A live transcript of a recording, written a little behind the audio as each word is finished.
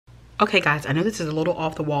Okay guys, I know this is a little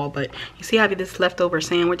off the wall, but you see I have this leftover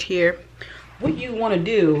sandwich here? What you want to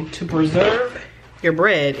do to preserve your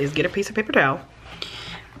bread is get a piece of paper towel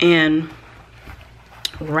and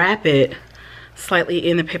wrap it slightly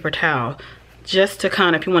in the paper towel, just to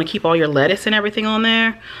kind of, if you want to keep all your lettuce and everything on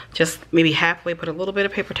there, just maybe halfway put a little bit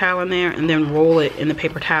of paper towel in there and then roll it in the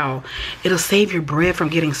paper towel. It'll save your bread from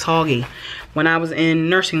getting soggy. When I was in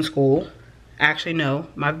nursing school, actually no,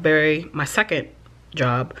 my second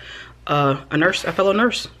job, a fellow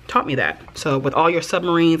nurse taught me that. So with all your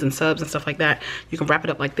submarines and subs and stuff like that, you can wrap it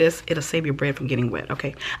up like this. It'll save your bread from getting wet.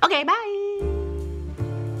 Okay, bye.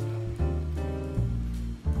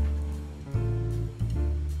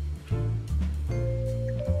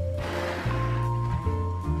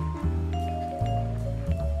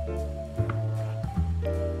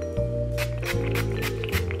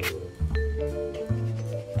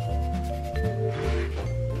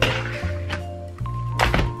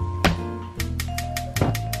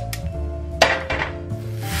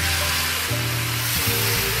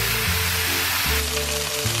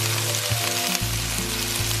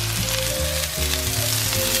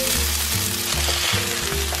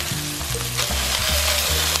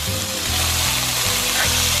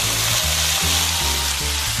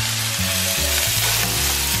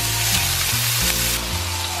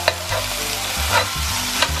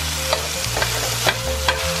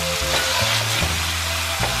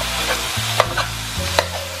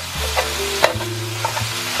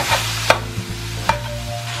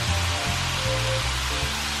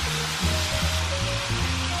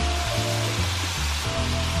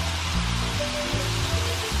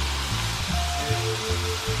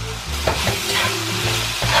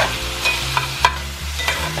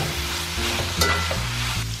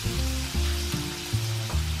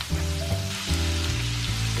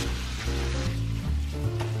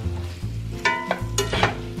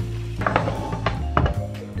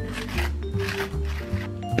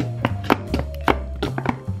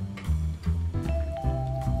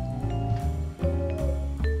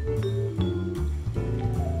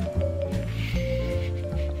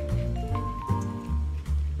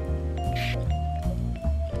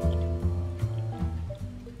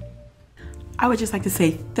 I would just like to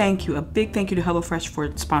say thank you, a big thank you to HelloFresh for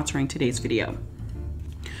sponsoring today's video.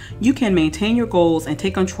 You can maintain your goals and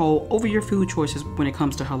take control over your food choices when it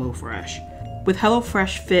comes to HelloFresh. With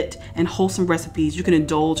HelloFresh fit and wholesome recipes, you can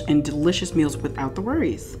indulge in delicious meals without the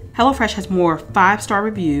worries. HelloFresh has more 5-star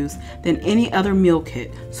reviews than any other meal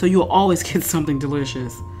kit, so you'll always get something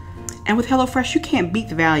delicious. And with HelloFresh, you can't beat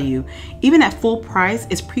the value. Even at full price,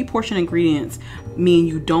 its pre-portioned ingredients mean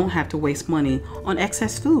you don't have to waste money on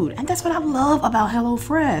excess food. And that's what I love about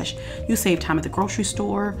HelloFresh. You save time at the grocery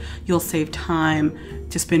store. You'll save time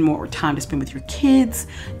to spend more time to spend with your kids.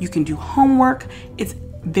 You can do homework. It's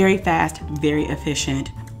very fast, very efficient.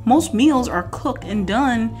 Most meals are cooked and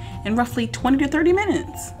done in roughly 20 to 30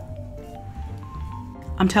 minutes.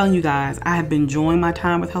 I'm telling you guys, I have been enjoying my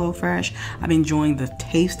time with HelloFresh. I've been enjoying the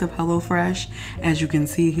taste of HelloFresh. As you can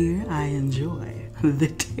see here, I enjoy the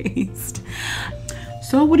taste.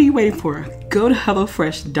 So what are you waiting for? Go to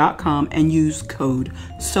HelloFresh.com and use code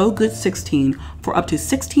SOGOOD16 for up to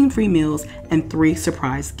 16 free meals and 3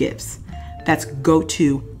 surprise gifts. That's go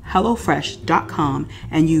to HelloFresh.com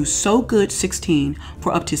and use SOGOOD16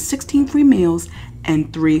 for up to 16 free meals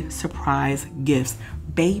and 3 surprise gifts.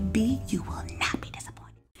 Baby, you will not be disappointed.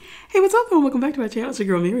 Hey, what's up, and welcome back to my channel. It's your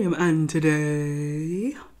girl Miriam, and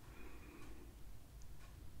today,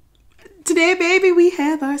 baby, we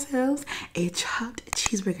have ourselves a chopped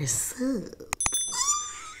cheeseburger sub.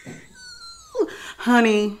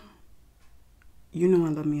 Honey, you know I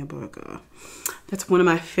love me a burger. That's one of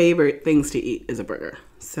my favorite things to eat is a burger.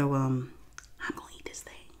 So, I'm gonna eat this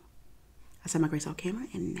thing. I set my grace off camera,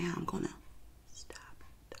 and now I'm gonna stop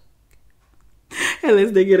talking. And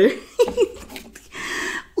let's dig it in.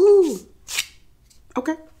 Ooh.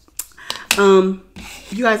 Okay.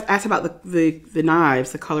 You guys ask about the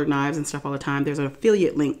knives, the colored knives and stuff all the time. There's an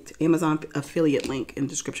affiliate link, Amazon affiliate link in the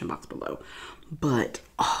description box below. But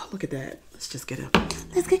oh, look at that. Let's get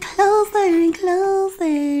closer and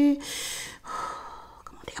closer.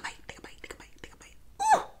 Come on, take a bite, take a bite, take a bite, take a bite.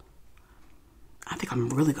 Ooh. I think I'm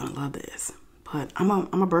really gonna love this. But I'm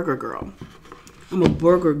a burger girl. I'm a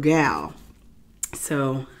burger gal.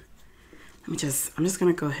 So I'm just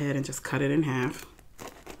gonna go ahead and just cut it in half.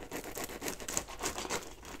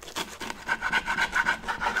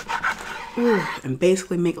 Ooh, and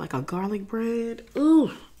basically make like a garlic bread.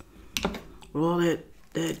 Ooh, with all that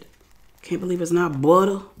can't believe it's not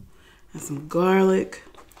butter and some garlic.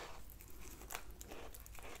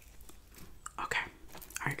 Okay,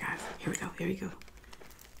 all right guys, here we go, here we go.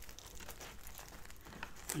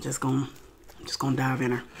 I'm just gonna dive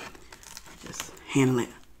in her. Just handle it.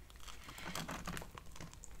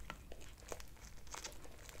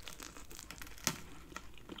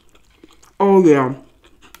 Oh yeah.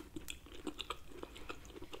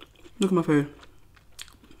 Look at my face.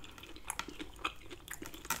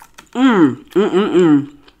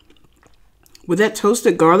 With that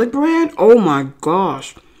toasted garlic bread, oh my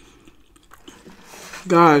gosh.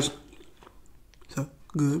 Guys, so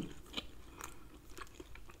good.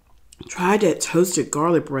 Try that toasted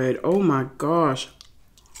garlic bread. Oh my gosh.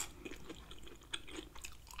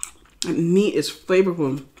 That meat is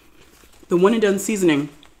flavorful. The One and Done seasoning,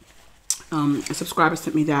 a subscriber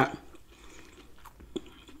sent me that.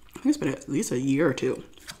 I think it's been at least a year or two.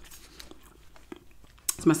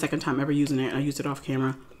 It's my second time ever using it. I used it off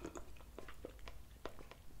camera.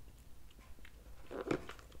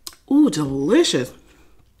 Ooh, delicious.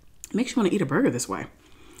 Makes you want to eat a burger this way.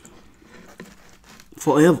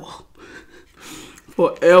 Forever.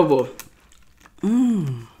 Forever.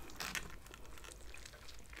 Mmm.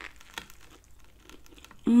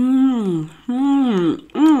 Mmm. Mmm.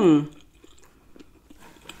 Mmm.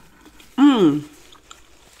 Mmm.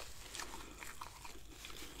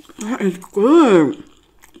 That is good.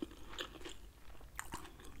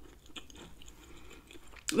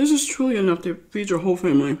 This is truly enough to feed your whole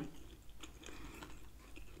family.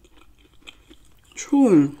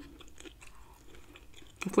 Truly.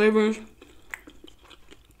 The flavors.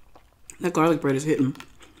 That garlic bread is hitting.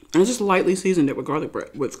 And I just lightly seasoned it with garlic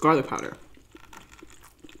bread, with garlic powder.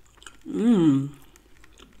 Mmm.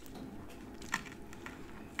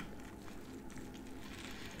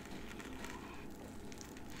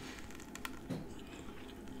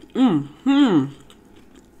 Mmm.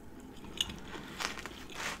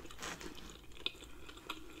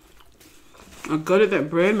 I gutted that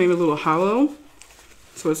bread, made it a little hollow,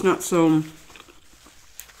 so it's not so,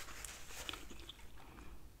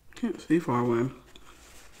 can't see far away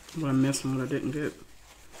what I missed and what I didn't get.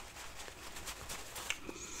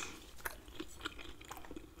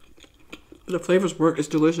 But the flavors work, it's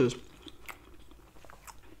delicious.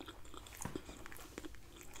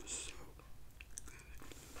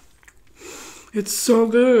 It's so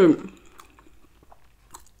good.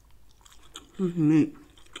 Meat.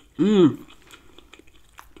 Mmm.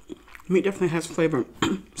 Meat definitely has flavor.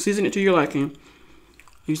 Season it to your liking.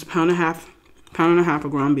 Use a pound and a half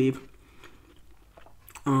of ground beef.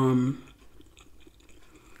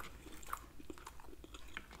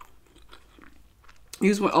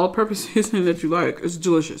 Use what all-purpose seasoning that you like. It's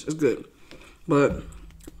delicious. It's good. But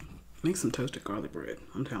make some toasted garlic bread.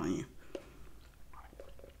 I'm telling you.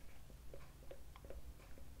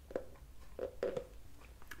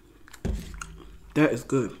 That is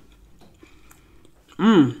good.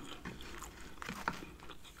 Mmm.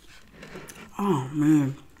 Oh,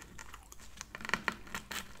 man.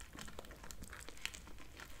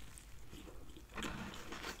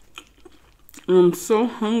 I'm so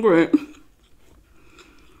hungry.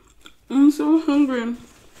 I'm so hungry.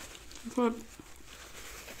 It's like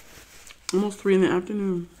almost 3 in the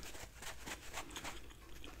afternoon.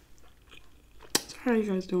 So how are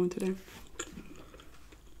you guys doing today?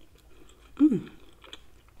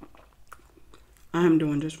 I am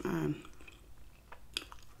doing just fine.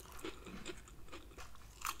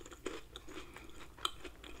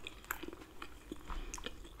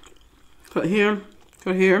 Cut here,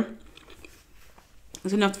 cut here.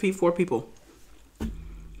 It's enough to feed 4 people.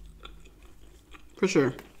 For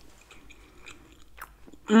sure.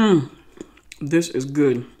 This is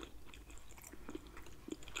good.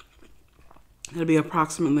 It'll be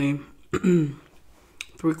approximately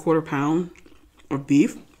 3/4 pound of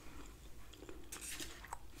beef.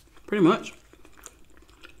 Pretty much.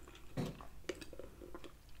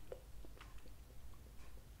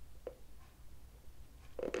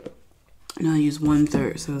 And I use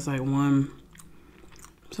 1/3, so it's like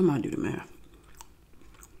somebody do the math.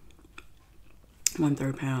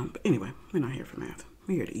 1/3 pound. But anyway, we're not here for math.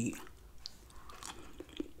 We're here to eat.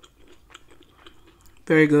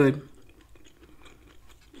 Very good.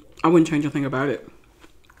 I wouldn't change a thing about it.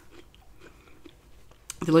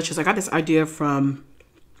 Delicious. I got this idea from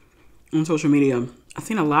on social media. I've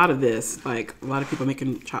seen a lot of this, like a lot of people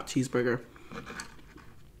making chopped cheeseburger.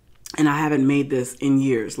 And I haven't made this in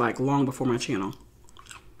years, like long before my channel.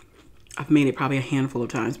 I've made it probably a handful of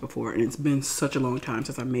times before, and it's been such a long time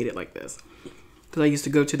since I made it like this. Because I used to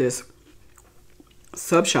go to this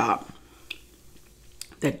sub shop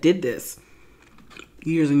that did this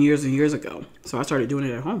years and years and years ago. So I started doing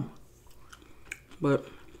it at home. But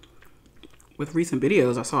with recent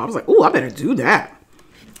videos I was like, oh, I better do that.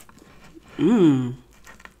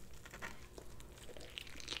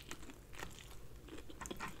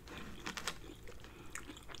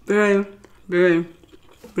 Very, very,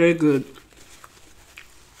 very good.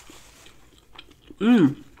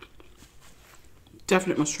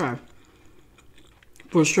 Definite must try.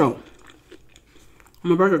 For sure.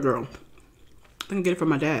 I'm a burger girl. I can get it from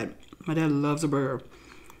my dad. My dad loves a burger.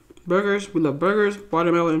 Burgers, we love burgers,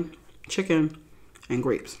 watermelon, chicken, and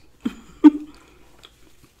grapes.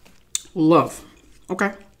 Love.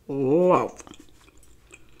 Okay? Love.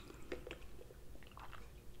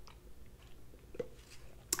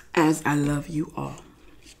 As I love you all.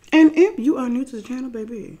 And if you are new to the channel,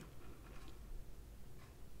 baby,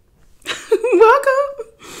 welcome.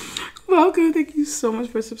 Welcome. Thank you so much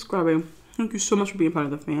for subscribing. Thank you so much for being part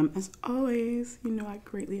of the fam. As always, you know I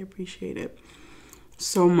greatly appreciate it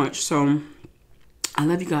so much. So I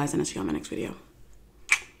love you guys, and I'll see you on my next video.